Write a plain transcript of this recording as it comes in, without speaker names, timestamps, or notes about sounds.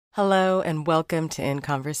Hello and welcome to In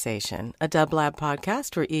Conversation, a Dublab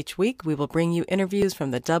podcast where each week we will bring you interviews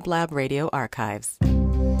from the Dublab radio archives.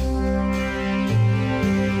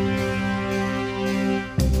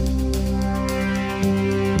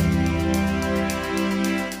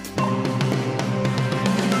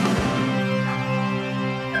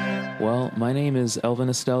 Well, my name is Elvin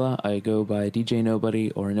Estella. I go by DJ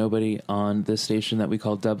Nobody or Nobody on this station that we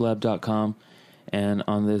call Dublab.com. And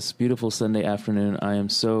on this beautiful Sunday afternoon, I am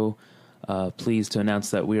so pleased to announce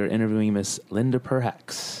that we are interviewing Miss Linda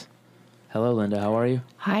Perhacs. Hello, Linda. How are you?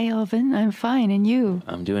 Hi, Elvin. I'm fine. And you?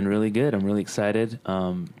 I'm doing really good. I'm really excited.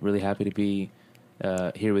 Really happy to be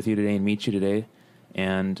here with you today and meet you today.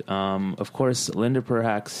 And, of course, Linda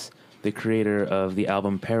Perhacs, the creator of the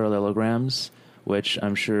album Parallelograms, which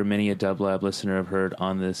I'm sure many a Dublab listener have heard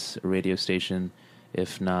on this radio station,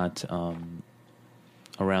 if not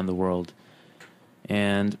around the world.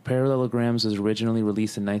 And Parallelograms was originally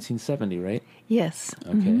released in 1970, right? Yes.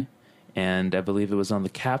 Okay. Mm-hmm. And I believe it was on the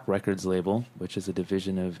Cap Records label, which is a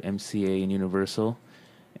division of MCA and Universal.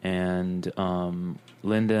 And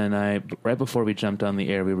Linda and I, right before we jumped on the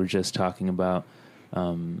air, we were just talking about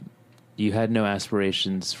you had no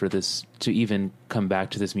aspirations for this to even come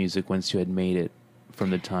back to this music once you had made it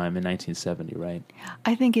from the time in 1970, right?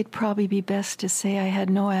 I think it'd probably be best to say I had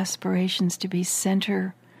no aspirations to be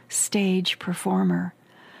center stage performer,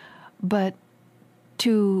 but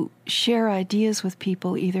to share ideas with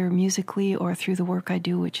people either musically or through the work I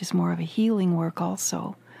do, which is more of a healing work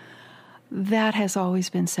also. That has always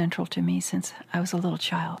been central to me since I was a little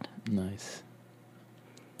child. Nice.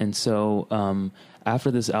 And so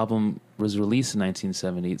after this album was released in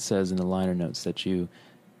 1970, it says in the liner notes that you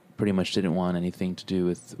pretty much didn't want anything to do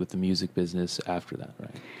with the music business after that,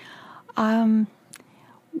 right?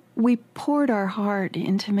 We poured our heart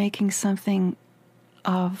into making something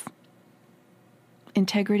of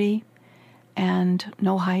integrity and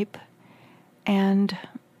no hype. And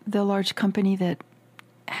the large company that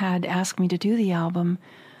had asked me to do the album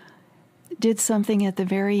did something at the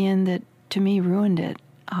very end that, to me, ruined it.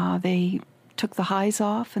 They took the highs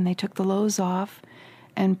off and they took the lows off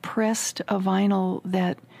and pressed a vinyl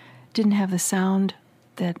that didn't have the sound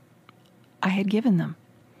that I had given them.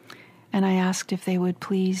 And I asked if they would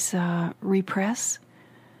please repress.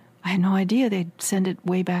 I had no idea they'd send it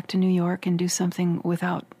way back to New York and do something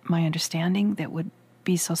without my understanding that would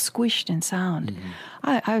be so squished in sound.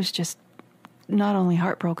 Mm-hmm. I was just not only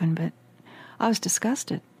heartbroken, but I was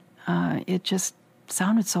disgusted. It just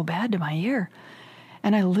sounded so bad to my ear.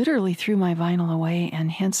 And I literally threw my vinyl away,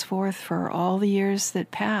 and henceforth, for all the years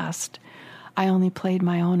that passed, I only played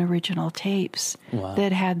my own original tapes. Wow.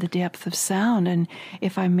 That had the depth of sound. And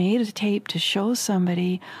if I made a tape to show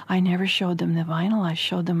somebody, I never showed them the vinyl. I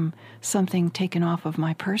showed them something taken off of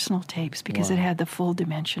my personal tapes because Wow. It had the full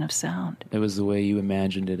dimension of sound. It was the way you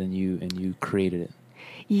imagined it and you created it.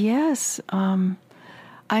 Yes. I'm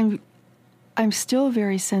still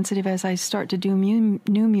very sensitive as I start to do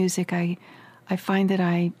new music. I find that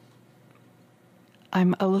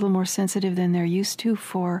I'm a little more sensitive than they're used to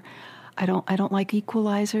for... I don't like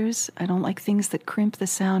equalizers. I don't like things that crimp the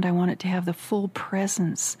sound. I want it to have the full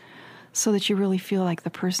presence so that you really feel like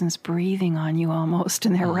the person's breathing on you almost,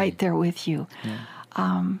 and they're right there with you.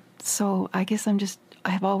 Yeah. So I guess I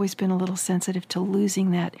have always been a little sensitive to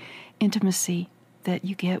losing that intimacy that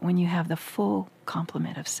you get when you have the full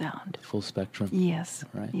complement of sound. Full spectrum. Yes.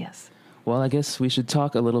 Right. Yes. Well, I guess we should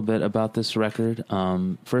talk a little bit about this record.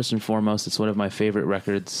 First and foremost, it's one of my favorite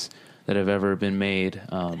records that have ever been made.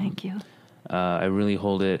 Thank you. I really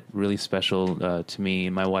hold it really special to me.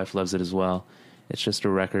 My wife loves it as well. It's just a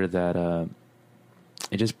record that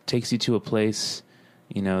it just takes you to a place,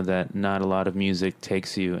 that not a lot of music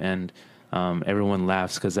takes you. And everyone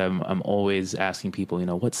laughs because I'm always asking people,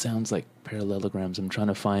 what sounds like Parallelograms? I'm trying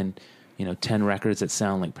to find, 10 records that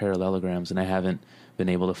sound like Parallelograms, and I haven't been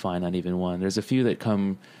able to find not even one. There's a few that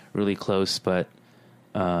come really close, but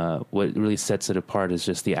what really sets it apart is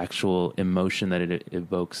just the actual emotion that it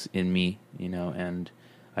evokes in me, and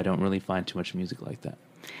I don't really find too much music like that.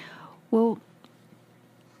 Well,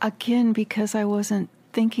 again, because I wasn't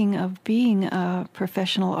thinking of being a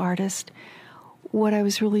professional artist, what I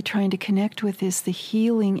was really trying to connect with is the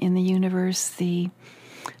healing in the universe, the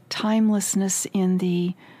timelessness in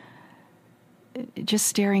the just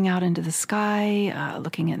staring out into the sky,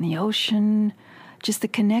 looking at the ocean, just the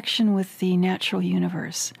connection with the natural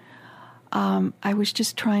universe. I was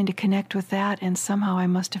just trying to connect with that, and somehow I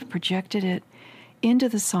must have projected it into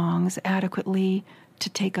the songs adequately to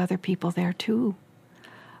take other people there too.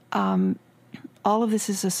 All of this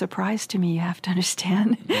is a surprise to me, you have to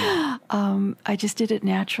understand. I just did it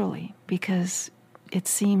naturally because it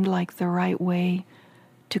seemed like the right way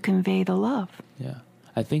to convey the love. Yeah.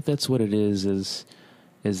 I think that's what it is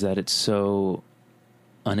that it's so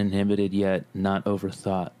uninhibited yet not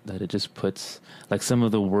overthought, that it just puts, like, some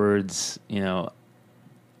of the words, they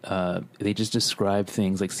just describe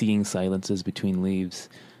things like seeing silences between leaves.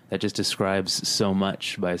 That just describes so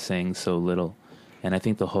much by saying so little. And I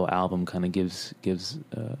think the whole album kind of gives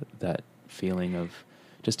that feeling of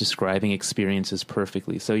just describing experiences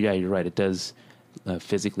perfectly. So yeah, you're right. It does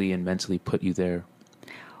physically and mentally put you there.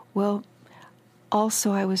 Well,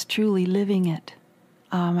 also I was truly living it.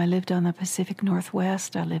 I lived on the Pacific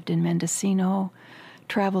Northwest. I lived in Mendocino,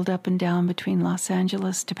 traveled up and down between Los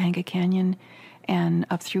Angeles, Topanga Canyon, and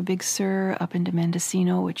up through Big Sur, up into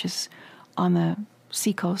Mendocino, which is on the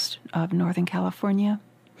seacoast of Northern California.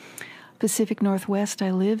 Pacific Northwest,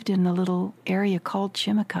 I lived in the little area called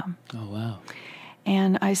Chimicum. Oh, wow.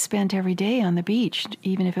 And I spent every day on the beach,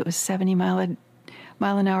 even if it was 70 mile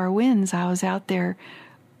an hour winds. I was out there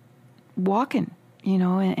walking,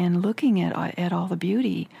 and looking at all the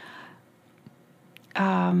beauty.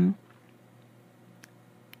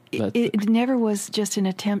 It never was just an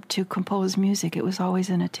attempt to compose music. It was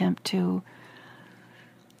always an attempt to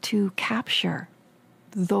capture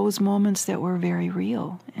those moments that were very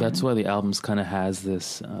real. That's why the albums kind of has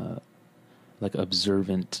this like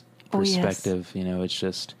observant perspective. Oh, yes. It's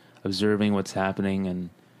just observing what's happening,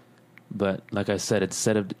 but like I said,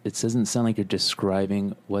 it doesn't sound like you're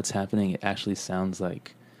describing what's happening. It actually sounds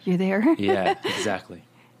like you're there. Yeah, exactly.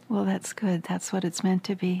 Well, that's good. That's what it's meant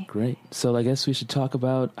to be. Great. So I guess we should talk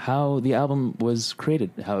about how the album was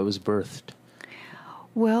created, how it was birthed.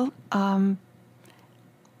 Well,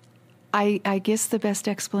 I guess the best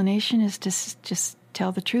explanation is to just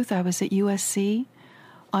tell the truth. I was at USC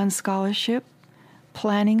on scholarship,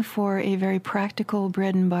 planning for a very practical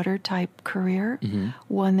bread and butter type career,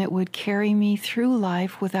 one that would carry me through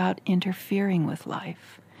life without interfering with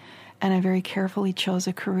life. And I very carefully chose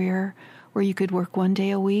a career where you could work 1 day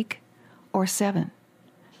a week or 7.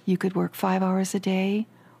 You could work 5 hours a day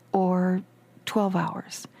or 12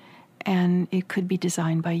 hours. And it could be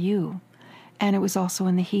designed by you. And it was also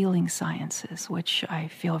in the healing sciences, which I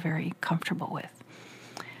feel very comfortable with.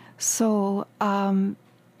 So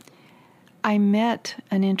I met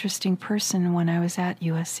an interesting person when I was at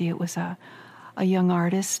USC. It was a young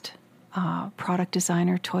artist, product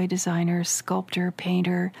designer, toy designer, sculptor,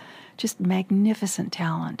 painter, just magnificent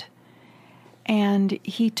talent. And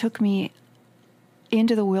he took me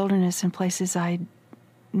into the wilderness in places I'd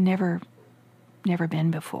never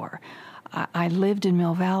been before. I lived in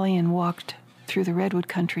Mill Valley and walked through the redwood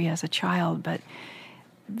country as a child, but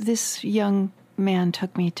this young man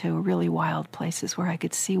took me to really wild places where I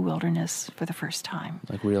could see wilderness for the first time.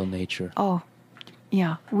 Like real nature. Oh,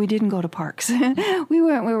 yeah. We didn't go to parks. We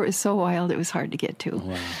were so wild it was hard to get to.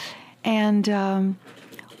 Wow. And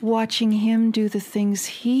watching him do the things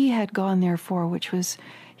he had gone there for, which was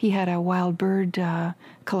he had a wild bird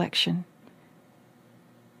collection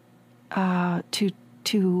to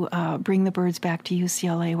bring the birds back to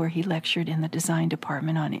UCLA, where he lectured in the design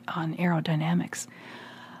department on aerodynamics.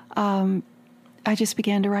 I just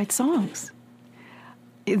began to write songs.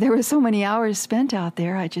 There were so many hours spent out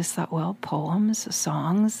there, I just thought, well, poems,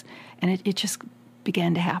 songs, and it just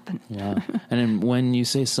began to happen. Yeah. And then when you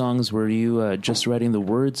say songs, were you just writing the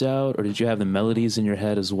words out, or did you have the melodies in your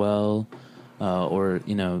head as well? Or,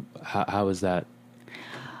 how was that?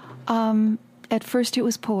 At first it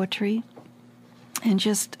was poetry and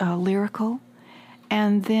just lyrical.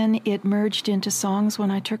 And then it merged into songs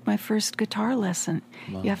when I took my first guitar lesson.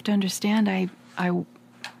 Wow. You have to understand, I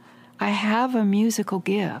have a musical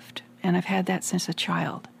gift, and I've had that since a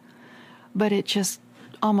child. But it just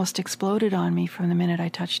almost exploded on me from the minute I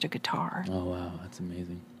touched a guitar. Oh, wow. That's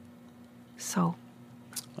amazing. So.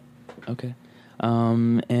 Okay.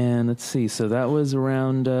 And let's see. So that was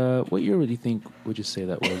around, what year would you say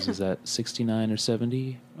that was? Is that 69 or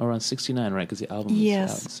 70? Around 69, right? Because the album was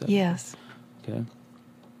out in 70. Yes. Okay.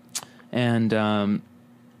 And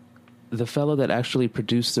the fellow that actually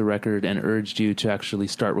produced the record and urged you to actually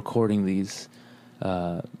start recording these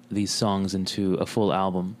songs into a full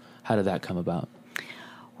album, how did that come about?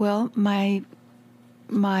 Well, my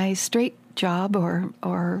straight job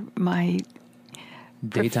or my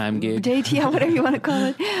daytime gig, whatever you want to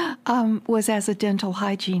call it, was as a dental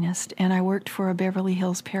hygienist, and I worked for a Beverly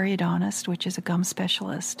Hills periodontist, which is a gum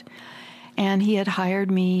specialist. And he had hired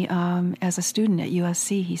me as a student at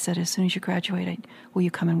USC. He said, as soon as you graduate, will you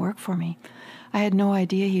come and work for me? I had no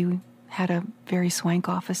idea he had a very swank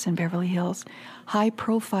office in Beverly Hills.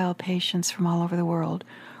 High-profile patients from all over the world,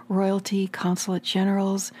 royalty, consulate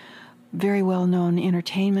generals, very well-known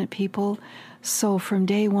entertainment people. So from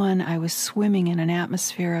day one, I was swimming in an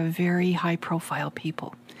atmosphere of very high-profile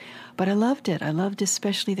people. But I loved it. I loved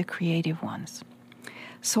especially the creative ones.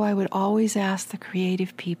 So I would always ask the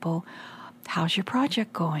creative people, how's your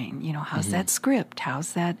project going? You know, how's that script?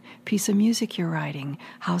 How's that piece of music you're writing?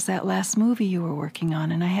 How's that last movie you were working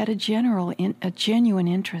on? And I had a genuine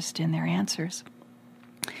interest in their answers.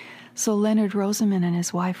 So Leonard Rosenman and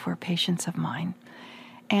his wife were patients of mine.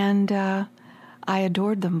 And I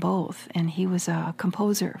adored them both. And he was a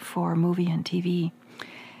composer for movie and TV.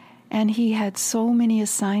 And he had so many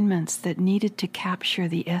assignments that needed to capture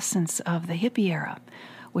the essence of the hippie era,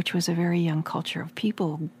 which was a very young culture of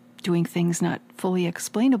people doing things not fully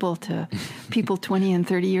explainable to people 20 and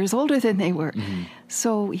 30 years older than they were.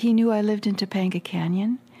 So he knew I lived in Topanga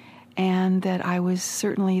Canyon and that I was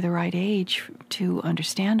certainly the right age to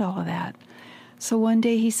understand all of that. So one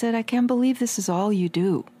day he said, I can't believe this is all you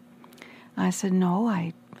do. I said, no,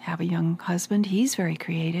 I have a young husband. He's very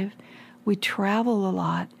creative. We travel a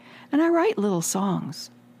lot, and I write little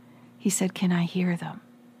songs. He said, can I hear them?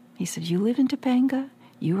 He said, you live in Topanga,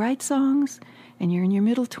 you write songs, and you're in your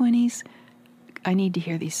middle 20s. I need to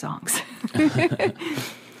hear these songs.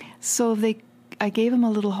 So I gave him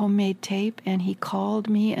a little homemade tape, and he called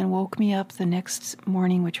me and woke me up the next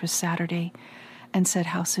morning, which was Saturday, and said,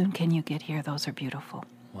 how soon can you get here? Those are beautiful.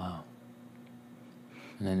 Wow.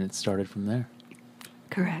 And then it started from there.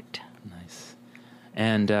 Correct. Nice.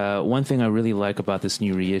 And one thing I really like about this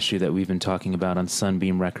new reissue that we've been talking about on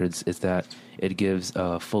Sunbeam Records is that it gives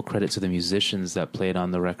full credit to the musicians that played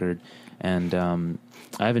on the record. And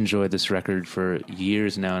I've enjoyed this record for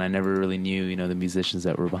years now, and I never really knew, the musicians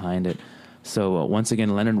that were behind it. So once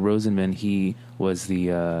again, Leonard Rosenman, he was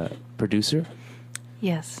the producer.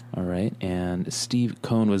 Yes. All right. And Steve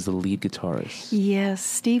Cohn was the lead guitarist. Yes.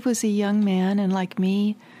 Steve was a young man, and like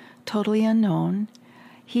me, totally unknown.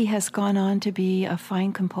 He has gone on to be a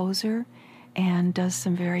fine composer and does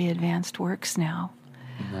some very advanced works now.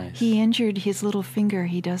 Nice. He injured his little finger.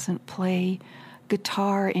 He doesn't play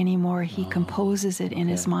guitar anymore. He composes it in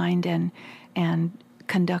his mind and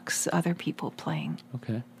conducts other people playing.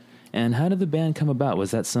 Okay. And how did the band come about? Was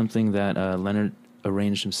that something that Leonard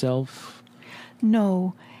arranged himself?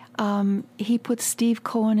 No. He put Steve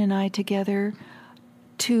Cohen and I together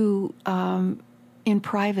to, in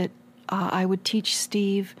private, I would teach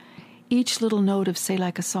Steve each little note of, say,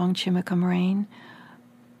 like a song, Chimicum Rain.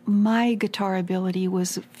 My guitar ability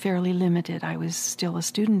was fairly limited. I was still a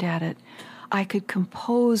student at it. I could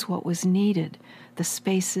compose what was needed, the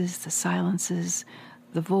spaces, the silences,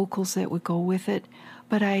 the vocals that would go with it,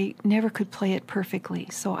 but I never could play it perfectly.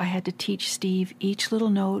 So I had to teach Steve each little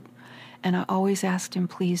note, and I always asked him,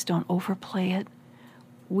 please don't overplay it.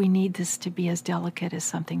 We need this to be as delicate as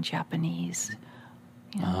something Japanese.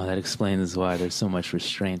 Oh, that explains why there's so much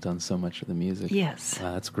restraint on so much of the music. Yes.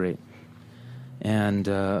 Wow, that's great. And,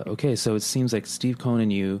 okay, so it seems like Steve Cohn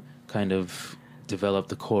and you kind of developed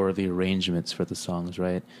the core of the arrangements for the songs,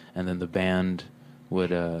 right? And then the band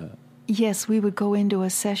would... Yes, we would go into a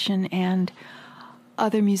session and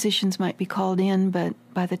other musicians might be called in, but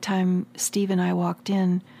by the time Steve and I walked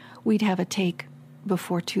in, we'd have a take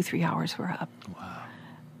before 2-3 hours were up. Wow.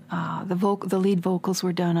 The lead vocals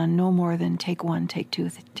were done on no more than take 1, take 2,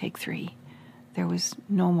 take 3. There was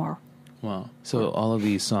no more. Wow. So all of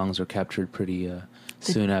these songs are captured pretty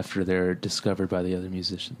soon after they're discovered by the other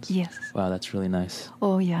musicians. Yes. Wow, that's really nice.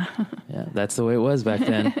 Oh, yeah. Yeah, that's the way it was back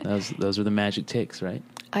then. Those were the magic takes, right?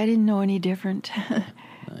 I didn't know any different.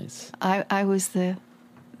 Nice. I was the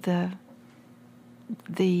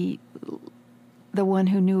one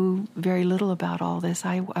who knew very little about all this.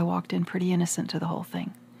 I walked in pretty innocent to the whole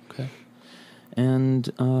thing. Okay.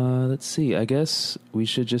 And let's see. I guess we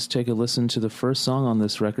should just take a listen to the first song on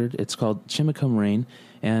this record. It's called Chimicum Rain,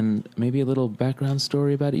 and maybe a little background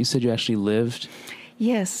story about it. You said you actually lived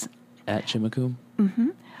Yes. at Chimicum? Mm-hmm.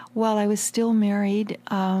 While I was still married,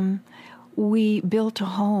 we built a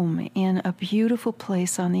home in a beautiful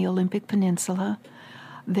place on the Olympic Peninsula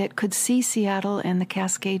that could see Seattle and the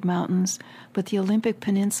Cascade Mountains, but the Olympic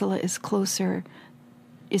Peninsula is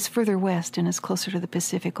further west and is closer to the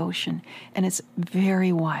Pacific Ocean. And it's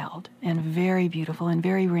very wild and very beautiful and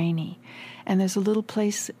very rainy. And there's a little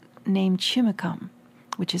place named Chimicum,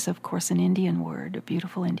 which is, of course, an Indian word, a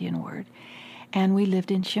beautiful Indian word. And we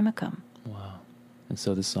lived in Chimicum. Wow. And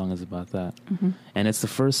so this song is about that. Mm-hmm. And it's the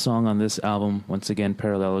first song on this album, once again,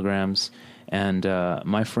 Parallelograms. And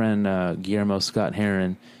my friend Guillermo Scott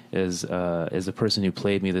Heron is the person who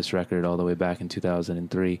played me this record all the way back in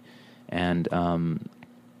 2003. And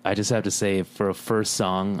I just have to say, for a first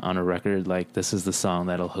song on a record, like, this is the song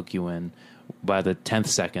that'll hook you in. By the 10th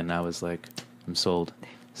second, I was like, I'm sold.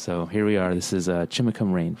 So here we are. This is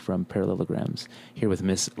Chimicum Rain from Parallelograms, here with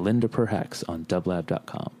Miss Linda Perhacs on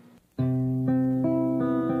Dublab.com.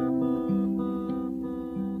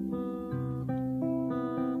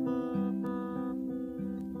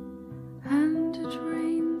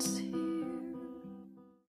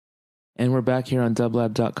 And we're back here on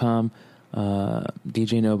Dublab.com.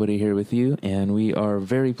 DJ Nobody here with you, and we are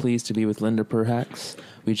very pleased to be with Linda Perhacs.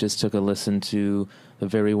 We just took a listen to the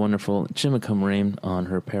very wonderful Chimicum Rain on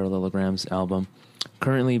her Parallelograms album,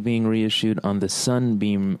 currently being reissued on the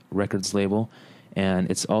Sunbeam Records label, and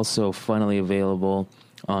it's also finally available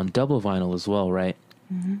on double vinyl as well, right?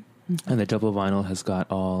 Mm-hmm. Mm-hmm. And the double vinyl has got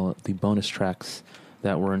all the bonus tracks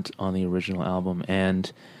that weren't on the original album.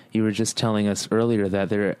 And you were just telling us earlier that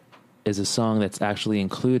there is a song that's actually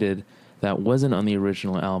included that wasn't on the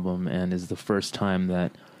original album and is the first time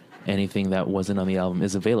that anything that wasn't on the album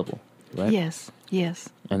is available, right? Yes, yes.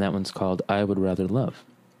 And that one's called I Would Rather Love.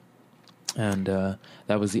 And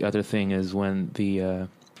that was the other thing, is when the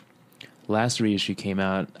last reissue came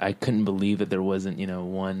out, I couldn't believe that there wasn't,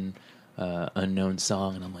 one unknown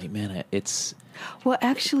song. And I'm like, man, it's... Well,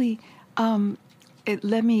 actually,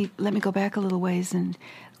 let me go back a little ways. And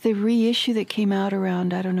the reissue that came out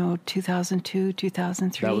around, 2002,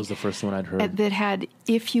 2003. That was the first one I'd heard. That had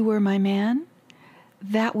If You Were My Man.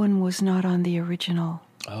 That one was not on the original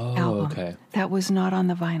album. Okay. That was not on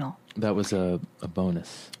the vinyl. That was a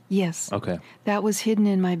bonus. Yes. Okay. That was hidden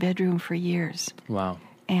in my bedroom for years. Wow.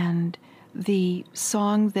 And the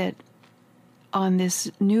song that on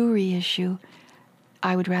this new reissue,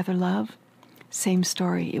 I Would Rather Love, same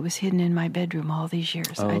story. It was hidden in my bedroom all these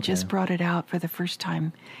years. Okay. I just brought it out for the first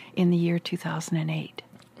time in the year 2008.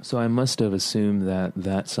 So I must have assumed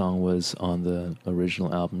that song was on the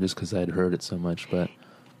original album just because I'd heard it so much, but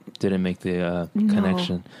didn't make the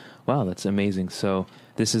connection. Wow, that's amazing. So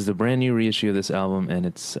this is the brand new reissue of this album, and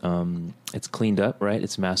it's cleaned up, right?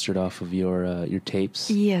 It's mastered off of your tapes.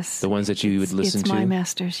 Yes, the ones that you would listen to. It's my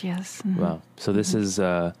masters. Yes. Mm-hmm. Wow. So this is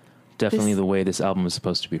definitely the way this album is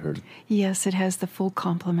supposed to be heard. Yes, it has the full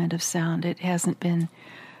complement of sound. It hasn't been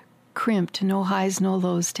crimped. No highs, no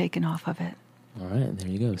lows taken off of it. All right, there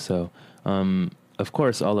you go. So, of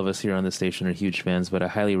course, all of us here on the station are huge fans, but I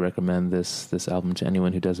highly recommend this album to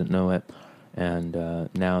anyone who doesn't know it. And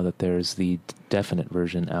now that there's the definite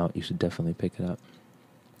version out, you should definitely pick it up.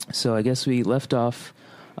 So I guess we left off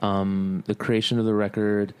the creation of the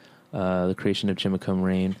record, the creation of Chimicum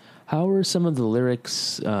Rain. How were some of the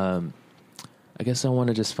lyrics? I guess I want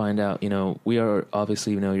to just find out, we are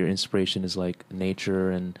obviously, your inspiration is like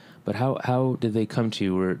nature, but how did they come to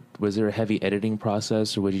you? Was there a heavy editing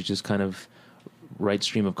process, or would you just kind of write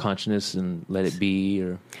stream of consciousness and let it be?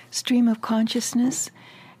 Or stream of consciousness,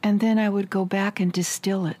 and then I would go back and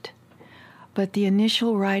distill it. But the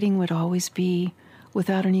initial writing would always be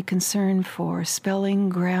without any concern for spelling,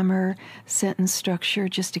 grammar, sentence structure,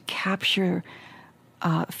 just to capture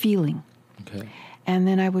feeling. Okay. And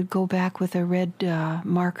then I would go back with a red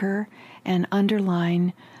marker and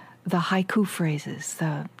underline the haiku phrases,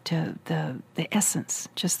 the essence,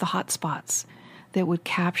 just the hot spots that would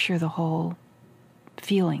capture the whole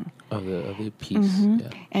feeling of the piece. Mm-hmm. Yeah.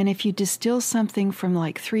 And if you distill something from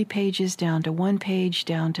like 3 pages down to 1 page,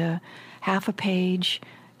 down to half a page,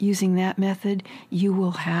 using that method, you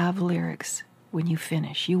will have lyrics. When you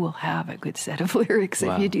finish, you will have a good set of lyrics.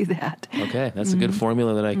 Wow. If you do that. Okay, that's a good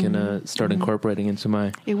formula that I can start incorporating into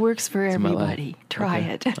my. It works for everybody. Try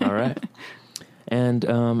it. All right. And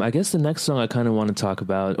I guess the next song I kind of want to talk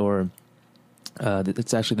about, or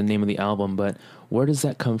it's actually the name of the album, but where does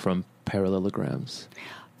that come from? Parallelograms.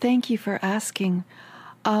 Thank you for asking.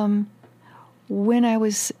 When I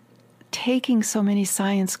was taking so many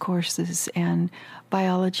science courses and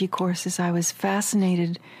biology courses, I was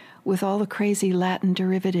fascinated with all the crazy Latin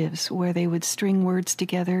derivatives where they would string words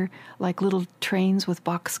together like little trains with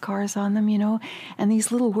boxcars on them, and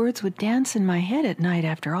these little words would dance in my head at night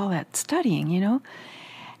after all that studying,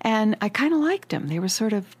 and I kind of liked them. They were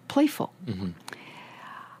sort of playful. Mm-hmm.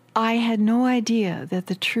 I had no idea that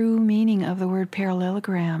the true meaning of the word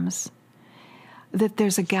parallelograms, that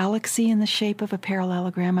there's a galaxy in the shape of a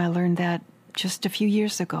parallelogram. I learned that just a few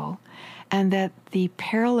years ago. And that the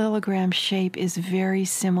parallelogram shape is very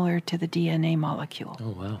similar to the DNA molecule.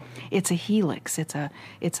 Oh, wow. It's a helix. It's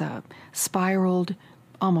a spiraled,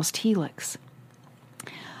 almost helix.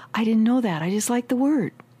 I didn't know that. I just liked the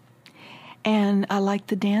word. And I liked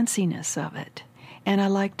the danciness of it. And I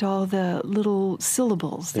liked all the little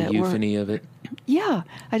syllables that were... The euphony of it? Yeah.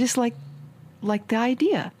 I just liked the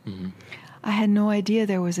idea. Mm-hmm. I had no idea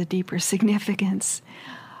there was a deeper significance.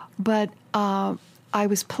 But... I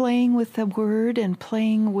was playing with the word and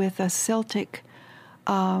playing with a Celtic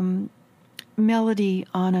melody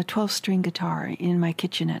on a 12-string guitar in my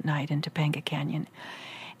kitchen at night in Topanga Canyon.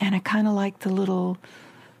 And I kind of liked the little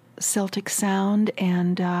Celtic sound.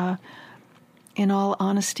 And in all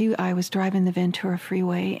honesty, I was driving the Ventura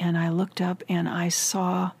Freeway, and I looked up and I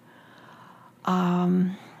saw,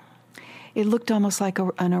 it looked almost like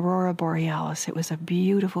an aurora borealis. It was a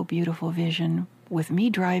beautiful, beautiful vision with me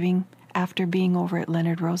driving after being over at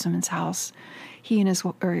Leonard Rosamond's house. He and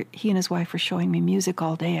his wife were showing me music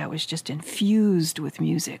all day. I was just infused with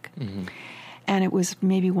music. Mm-hmm. And it was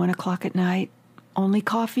maybe 1 o'clock at night. Only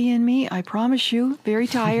coffee in me, I promise you, very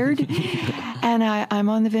tired. And I'm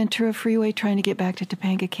on the Ventura Freeway trying to get back to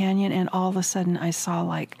Topanga Canyon, and all of a sudden I saw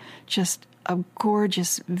like just a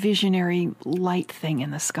gorgeous visionary light thing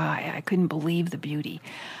in the sky. I couldn't believe the beauty.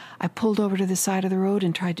 I pulled over to the side of the road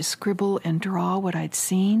and tried to scribble and draw what I'd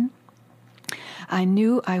seen. I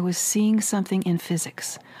knew I was seeing something in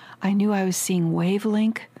physics. I knew I was seeing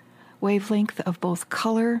wavelength of both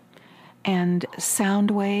color and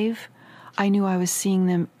sound wave. I knew I was seeing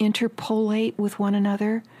them interpolate with one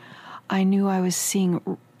another. I knew I was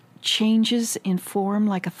seeing changes in form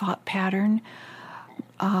like a thought pattern,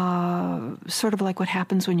 sort of like what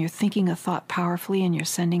happens when you're thinking a thought powerfully and you're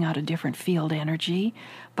sending out a different field energy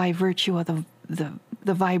by virtue of the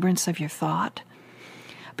vibrance of your thought.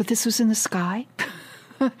 But this was in the sky.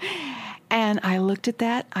 And I looked at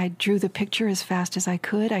that. I drew the picture as fast as I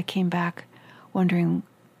could. I came back wondering,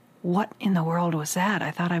 what in the world was that?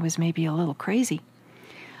 I thought I was maybe a little crazy.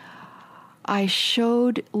 I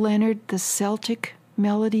showed Leonard the Celtic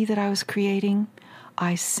melody that I was creating.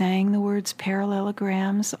 I sang the words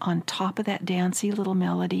Parallelograms on top of that dancey little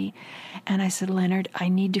melody. And I said, Leonard, I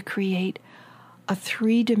need to create a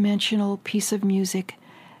 3-dimensional piece of music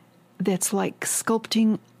that's like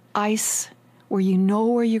sculpting ice, where you know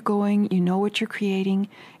where you're going, you know what you're creating.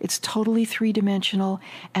 It's totally 3-dimensional,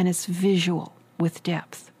 and it's visual with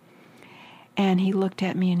depth. And he looked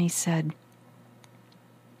at me and he said,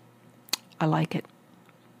 I like it.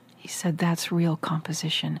 He said, that's real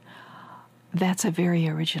composition. That's a very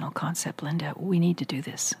original concept, Linda. We need to do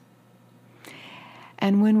this.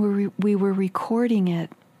 And when we were recording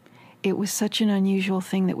it, it was such an unusual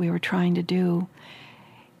thing that we were trying to do.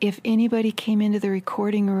 If anybody came into the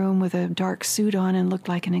recording room with a dark suit on and looked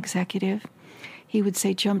like an executive, he would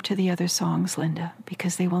say, jump to the other songs, Linda,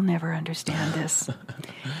 because they will never understand this.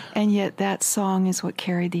 And yet that song is what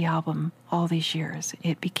carried the album all these years.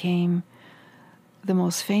 It became the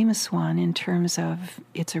most famous one in terms of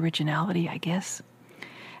its originality, I guess.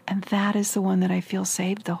 And that is the one that I feel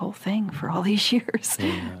saved the whole thing for all these years.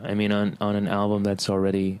 Yeah. I mean, on an album that's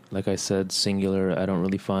already, like I said, singular,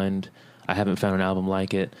 I haven't found an album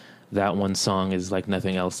like it. That one song is like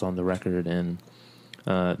nothing else on the record, and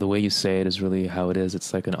the way you say it is really how it is.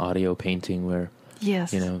 It's like an audio painting where,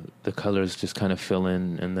 yes, the colors just kind of fill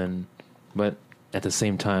in, and then, but at the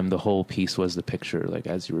same time, the whole piece was the picture, like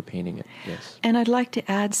as you were painting it. Yes. And I'd like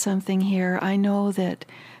to add something here. I know that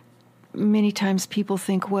many times people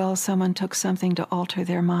think, well, someone took something to alter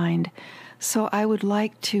their mind. So I would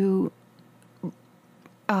like to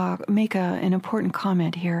make an important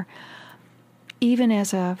comment here. Even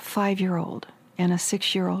as a 5-year-old and a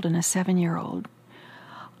 6-year-old and a 7-year-old,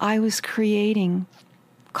 I was creating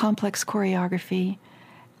complex choreography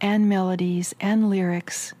and melodies and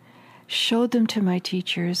lyrics, showed them to my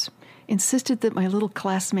teachers, insisted that my little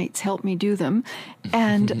classmates help me do them,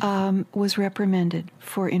 and was reprimanded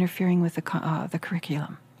for interfering with the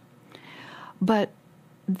curriculum. But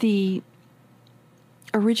the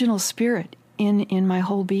original spirit in my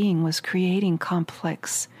whole being was creating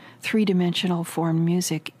complex 3-dimensional form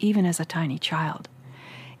music, even as a tiny child.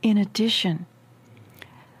 In addition,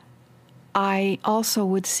 I also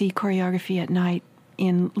would see choreography at night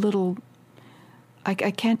in little, I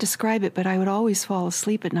can't describe it, but I would always fall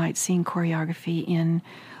asleep at night seeing choreography in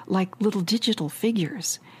like little digital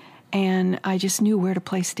figures. And I just knew where to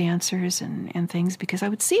place dancers and things because I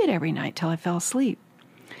would see it every night till I fell asleep.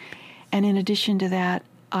 And in addition to that,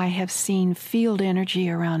 I have seen field energy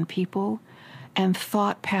around people and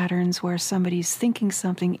thought patterns where somebody's thinking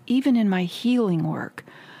something. Even in my healing work,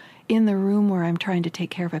 in the room where I'm trying to take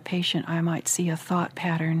care of a patient, I might see a thought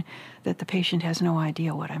pattern that the patient has no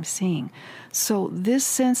idea what I'm seeing. So this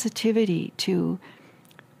sensitivity to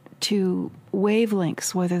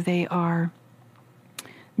wavelengths, whether they are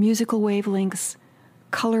musical wavelengths,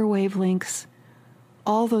 color wavelengths,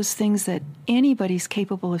 all those things that anybody's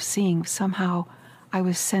capable of seeing, somehow I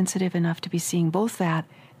was sensitive enough to be seeing both that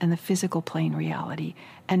and the physical plane reality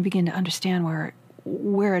and begin to understand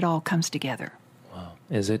where it all comes together. Wow.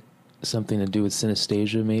 Is it something to do with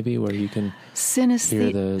synesthesia, maybe, where you can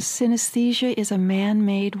hear the... Synesthesia is a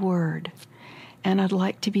man-made word, and I'd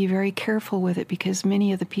like to be very careful with it because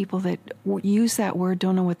many of the people that use that word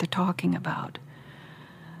don't know what they're talking about.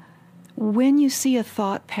 When you see a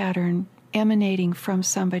thought pattern emanating from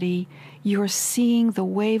somebody, you're seeing the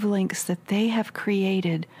wavelengths that they have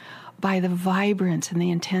created by the vibrance and the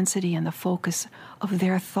intensity and the focus of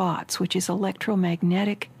their thoughts, which is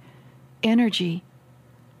electromagnetic energy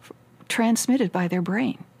transmitted by their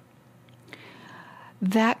brain.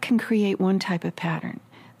 That can create one type of pattern.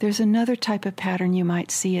 There's another type of pattern you might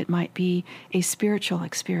see. It might be a spiritual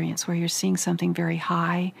experience where you're seeing something very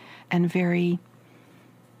high and very,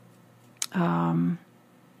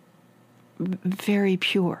 very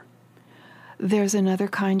pure. There's another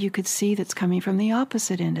kind you could see that's coming from the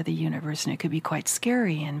opposite end of the universe, and it could be quite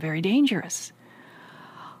scary and very dangerous.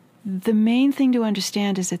 The main thing to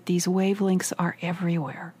understand is that these wavelengths are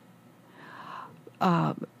everywhere.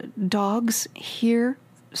 Dogs hear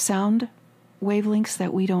sound wavelengths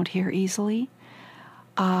that we don't hear easily.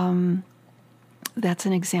 That's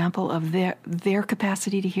an example of their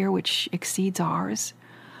capacity to hear, which exceeds ours.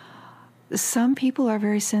 Some people are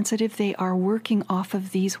very sensitive. They are working off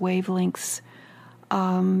of these wavelengths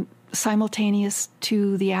simultaneous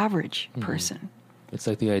to the average person. It's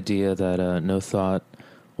like the idea that no thought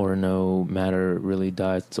or no matter really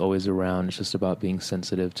dies. It's always around. It's just about being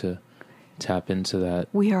sensitive to tap into that.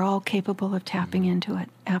 We are all capable of tapping into it.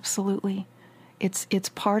 Absolutely. It's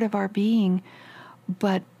part of our being,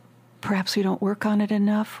 but perhaps we don't work on it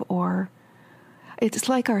enough, or it's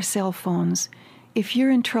like our cell phones. If you're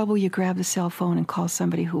in trouble, you grab the cell phone and call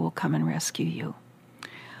somebody who will come and rescue you.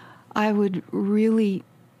 I would really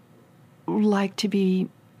like to be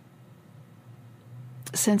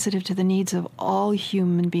sensitive to the needs of all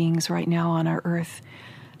human beings right now on our earth.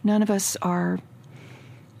 None of us are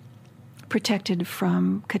protected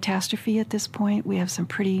from catastrophe at this point. We have some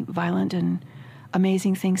pretty violent and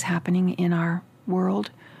amazing things happening in our world.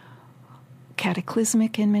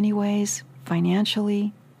 Cataclysmic in many ways,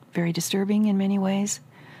 financially, very disturbing in many ways.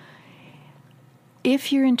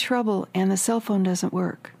 If you're in trouble and the cell phone doesn't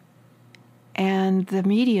work, and the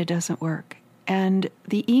media doesn't work, and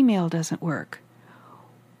the email doesn't work,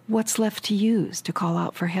 what's left to use to call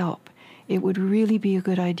out for help? It would really be a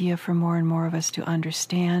good idea for more and more of us to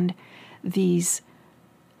understand these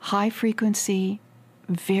high-frequency,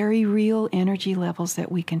 very real energy levels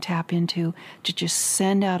that we can tap into to just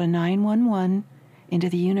send out a 911 into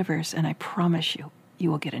the universe, and I promise you,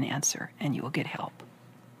 you will get an answer and you will get help.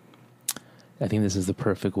 I think this is the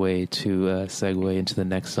perfect way to segue into the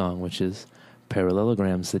next song, which is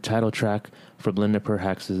Parallelograms, the title track from Linda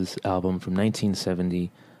Perhacs' album from 1970,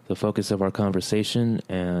 the focus of our conversation,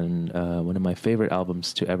 and one of my favorite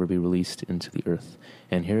albums to ever be released into the earth.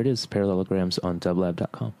 And here it is, Parallelograms on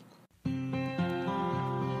Dublab.com.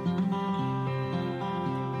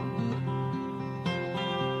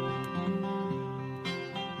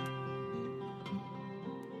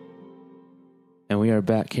 And we are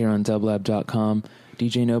back here on Dublab.com.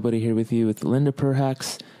 DJ Nobody here with you with Linda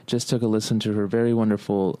Perhacs. Just took a listen to her very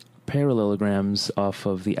wonderful Parallelograms off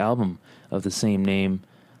of the album of the same name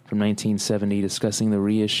from 1970, discussing the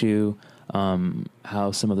reissue,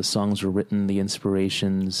 how some of the songs were written, the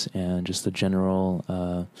inspirations, and just the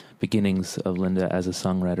general beginnings of Linda as a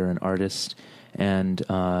songwriter and artist. And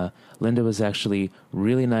Linda was actually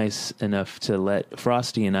really nice enough to let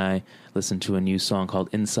Frosty and I listen to a new song called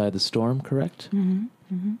Inside the Storm, correct? Mm-hmm.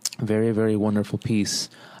 Mm-hmm. Very, very wonderful piece.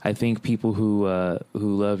 I think people who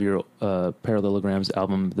love your Parallelograms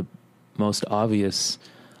album, the most obvious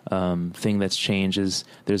thing that's changed is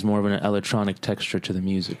there's more of an electronic texture to the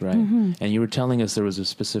music, right? Mm-hmm. And you were telling us there was a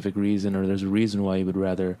specific reason, or there's a reason why you would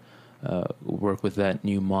rather work with that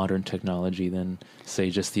new modern technology than, say,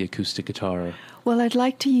 just the acoustic guitar. Well, I'd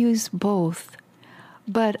like to use both,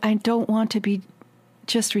 but I don't want to be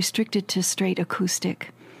just restricted to straight acoustic.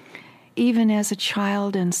 Even as a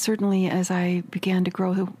child, and certainly as I began to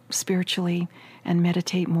grow spiritually and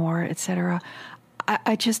meditate more, etc.,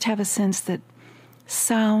 I just have a sense that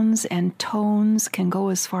sounds and tones can go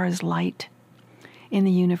as far as light in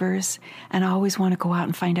the universe, and I always want to go out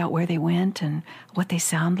and find out where they went and what they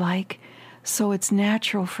sound like. So it's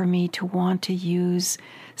natural for me to want to use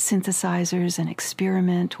synthesizers and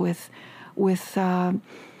experiment with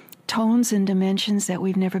tones and dimensions that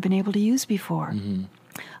we've never been able to use before. Mm-hmm.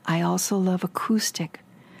 I also love acoustic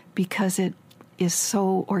because it is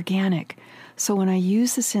so organic. So when I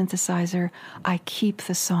use the synthesizer, I keep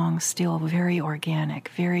the song still very organic,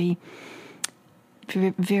 very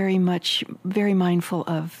very mindful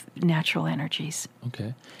of natural energies.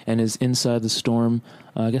 Okay. And is Inside the Storm,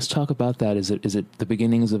 I guess talk about that. Is it the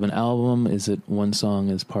beginnings of an album? Is it one song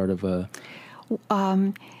as part of a...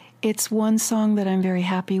 It's one song that I'm very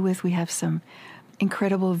happy with. We have some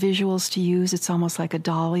incredible visuals to use. It's almost like a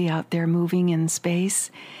dolly out there moving in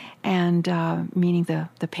space, and meaning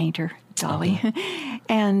the painter dolly.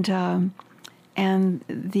 Uh-huh. And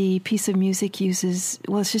the piece of music uses,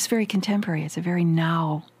 well, it's just very contemporary. It's a very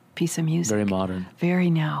now piece of music. Very modern. Very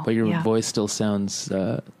now. But your voice still sounds,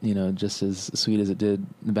 just as sweet as it did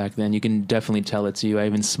back then. You can definitely tell it's you. I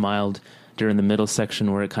even smiled during the middle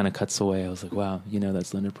section where it kind of cuts away. I was like, wow,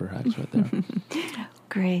 that's Linda Perhacs right there.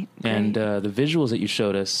 Great. And the visuals that you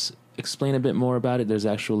showed us, explain a bit more about it. There's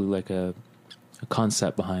actually like a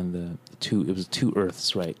concept behind it was two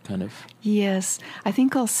earths, right? Kind of. Yes. I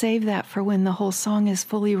think I'll save that for when the whole song is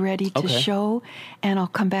fully ready to show, and I'll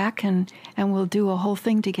come back and we'll do a whole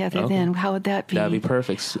thing together then. How would that be? That'd be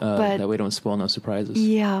perfect. That way we don't spoil no surprises.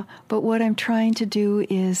 Yeah. But what I'm trying to do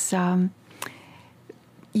is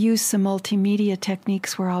use some multimedia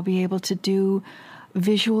techniques where I'll be able to do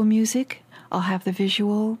visual music. I'll have the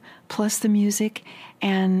visual plus the music,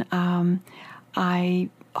 and I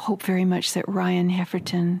hope very much that Ryan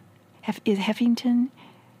Huffington,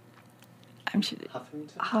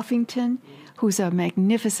 who's a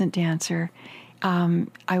magnificent dancer.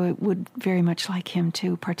 I would very much like him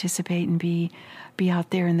to participate and be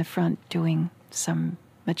out there in the front doing some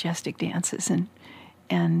majestic dances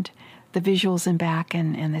and the visuals in back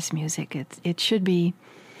and this music. It should be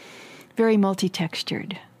very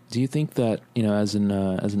multi-textured. Do you think that as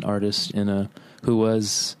an artist who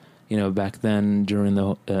was back then during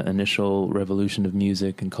the initial revolution of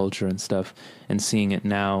music and culture and stuff, and seeing it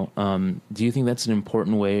now, do you think that's an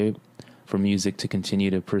important way for music to continue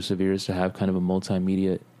to persevere, is to have kind of a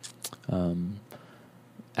multimedia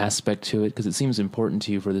aspect to it? Because it seems important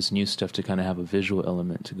to you for this new stuff to kind of have a visual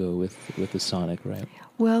element to go with the sonic, right?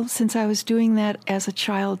 Well, since I was doing that as a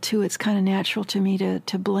child too, it's kind of natural to me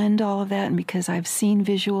to blend all of that, and because I've seen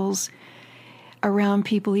visuals around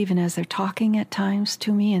people even as they're talking at times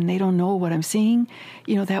to me and they don't know what I'm seeing,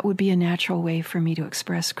 that would be a natural way for me to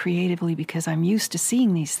express creatively because I'm used to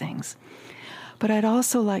seeing these things. But I'd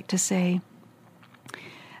also like to say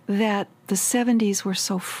that the 70s were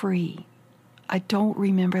so free. I don't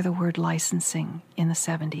remember the word licensing in the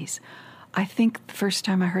 70s. I think the first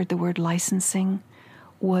time I heard the word licensing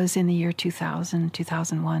was in the year 2000,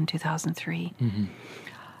 2001, 2003. Mm-hmm.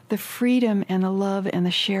 The freedom and the love and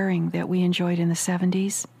the sharing that we enjoyed in the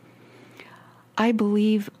 70s, I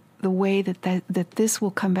believe the way that this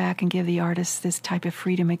will come back and give the artists this type of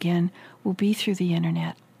freedom again will be through the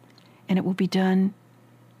internet. And it will be done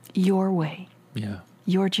your way. Yeah.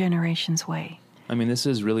 Your generation's way. I mean, this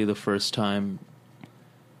is really the first time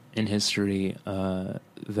in history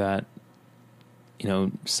that,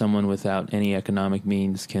 someone without any economic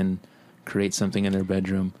means can create something in their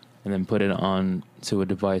bedroom and then put it on to a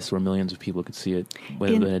device where millions of people could see it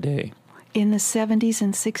within a day. In the 70s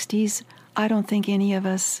and 60s, I don't think any of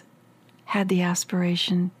us had the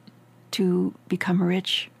aspiration to become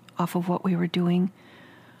rich off of what we were doing.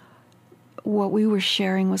 What we were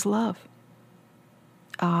sharing was love.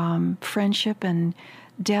 Friendship and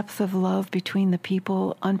depth of love between the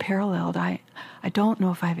people, unparalleled. I don't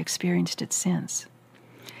know if I've experienced it since.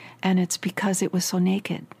 And it's because it was so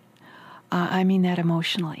naked. I mean that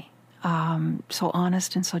emotionally. So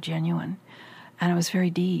honest and so genuine. And it was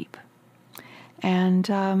very deep. And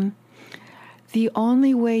the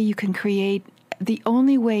only way you can create, the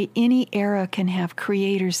only way any era can have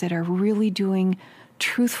creators that are really doing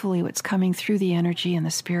truthfully what's coming through the energy and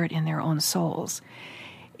the spirit in their own souls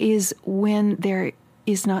is when there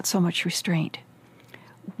is not so much restraint.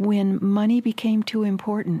 When money became too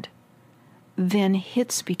important, then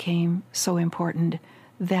hits became so important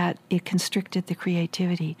that it constricted the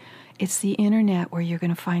creativity. It's the internet where you're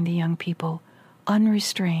going to find the young people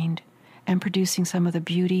unrestrained and producing some of the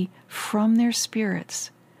beauty from their spirits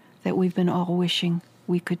that we've been all wishing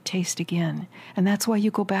we could taste again. And that's why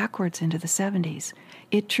you go backwards into the 70s.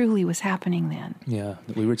 It truly was happening then. Yeah,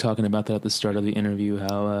 we were talking about that at the start of the interview,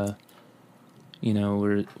 how,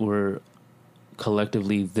 we're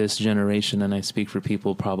collectively this generation, and I speak for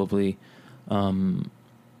people probably in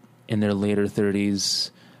their later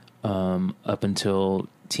 30s up until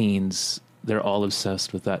teens, they're all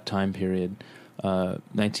obsessed with that time period.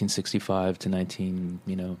 1965 to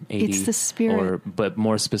 1980. It's the spirit. But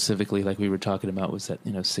more specifically, like we were talking about, was that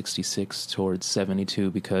 66 towards 72,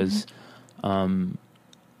 because I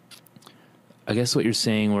guess what you're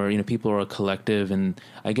saying, where people are a collective, and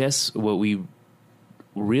I guess what we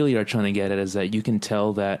really are trying to get at is that you can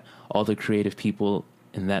tell that all the creative people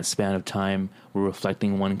in that span of time were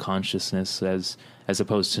reflecting one consciousness as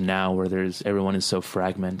opposed to now where everyone is so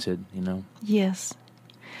fragmented, you know? Yes.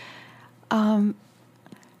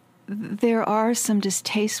 There are some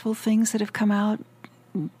distasteful things that have come out.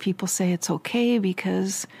 People say it's okay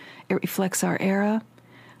because it reflects our era.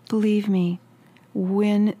 Believe me,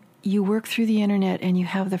 when you work through the internet and you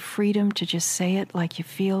have the freedom to just say it like you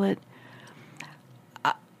feel it,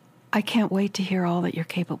 I can't wait to hear all that you're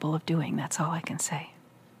capable of doing. That's all I can say.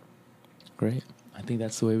 Great. I think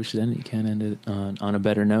that's the way we should end it. You can't end it on a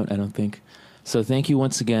better note, I don't think. So thank you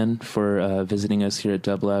once again for visiting us here at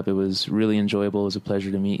Dublab. It was really enjoyable. It was a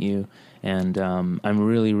pleasure to meet you. And I'm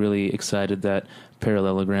really, really excited that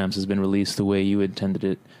Parallelograms has been released the way you intended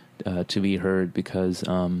it to be heard, because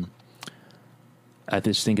I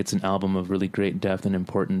just think it's an album of really great depth and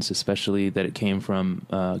importance, especially that it came from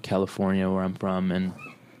California, where I'm from, and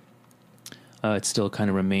it still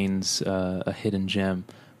kind of remains a hidden gem.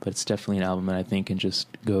 But it's definitely an album that I think can just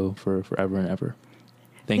go for forever and ever.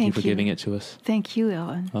 Thank you for giving it to us. Thank you,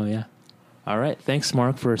 Ellen. Oh, yeah. All right. Thanks,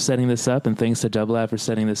 Mark, for setting this up, and thanks to Dublab for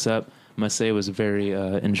setting this up. I must say it was a very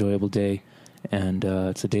enjoyable day, and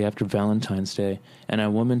it's a day after Valentine's Day. And a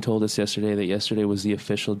woman told us yesterday that yesterday was the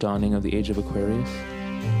official dawning of the age of Aquarius.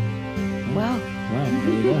 Wow. Wow,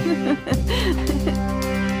 there you go.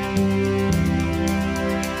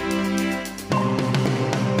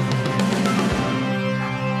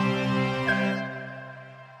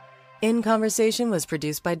 In Conversation was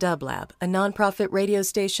produced by Dublab, a nonprofit radio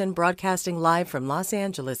station broadcasting live from Los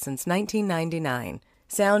Angeles since 1999.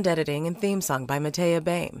 Sound editing and theme song by Matea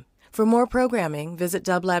Baim. For more programming, visit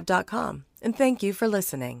dublab.com. And thank you for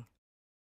listening.